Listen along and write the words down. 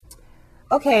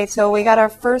Okay, so we got our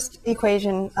first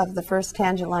equation of the first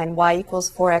tangent line, y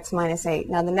equals 4x minus 8.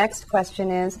 Now the next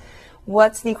question is,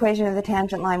 what's the equation of the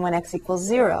tangent line when x equals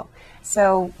 0?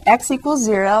 So x equals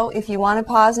 0, if you want to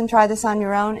pause and try this on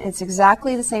your own, it's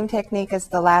exactly the same technique as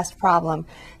the last problem.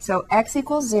 So x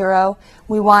equals 0,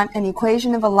 we want an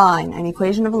equation of a line. An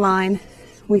equation of a line,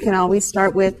 we can always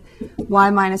start with y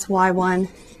minus y1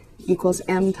 equals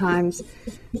m times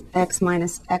x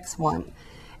minus x1.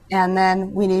 And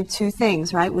then we need two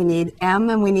things, right? We need m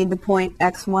and we need the point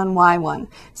x1, y1.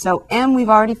 So m we've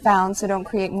already found, so don't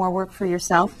create more work for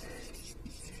yourself.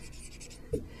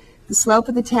 The slope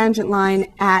of the tangent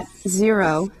line at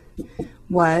 0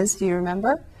 was, do you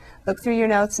remember? Look through your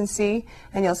notes and see,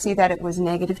 and you'll see that it was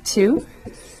 -2.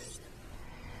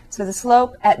 So the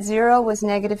slope at 0 was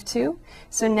 -2.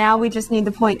 So now we just need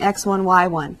the point x1,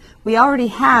 y1. We already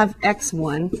have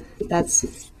x1.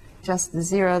 That's just the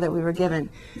 0 that we were given.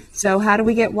 So how do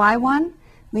we get y1?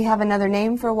 We have another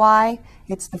name for y.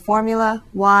 It's the formula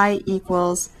y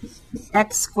equals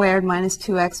x squared minus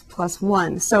 2x plus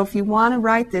 1. So if you want to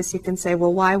write this, you can say,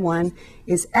 well, y1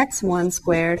 is x1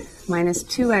 squared minus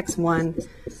 2x1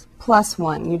 plus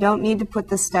 1. You don't need to put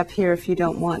this step here if you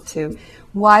don't want to.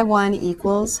 y1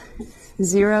 equals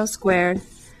 0 squared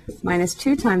minus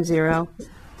 2 times 0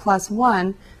 plus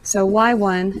 1. So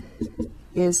y1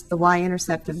 is the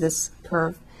y-intercept of this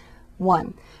curve,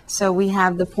 1. So we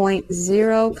have the point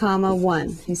 0,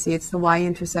 1. You see it's the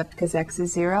y-intercept because x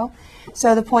is 0.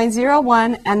 So the point 0,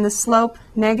 1 and the slope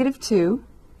 -2.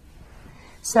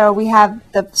 So we have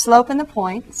the slope and the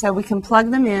point, so we can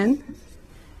plug them in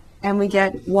and we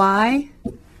get y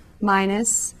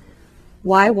minus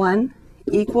y1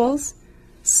 equals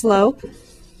slope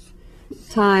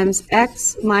times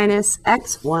x minus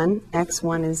x1.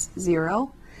 x1 is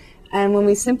 0. And when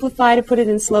we simplify to put it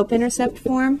in slope-intercept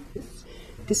form,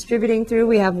 distributing through,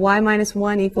 we have y minus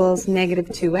 1 equals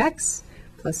 -2x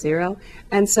plus 0.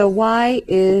 And so y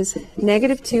is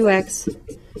 -2x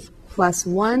plus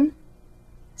 1.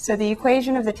 So the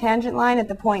equation of the tangent line at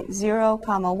the point 0,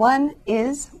 1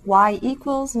 is y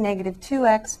equals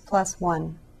 -2x plus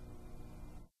 1.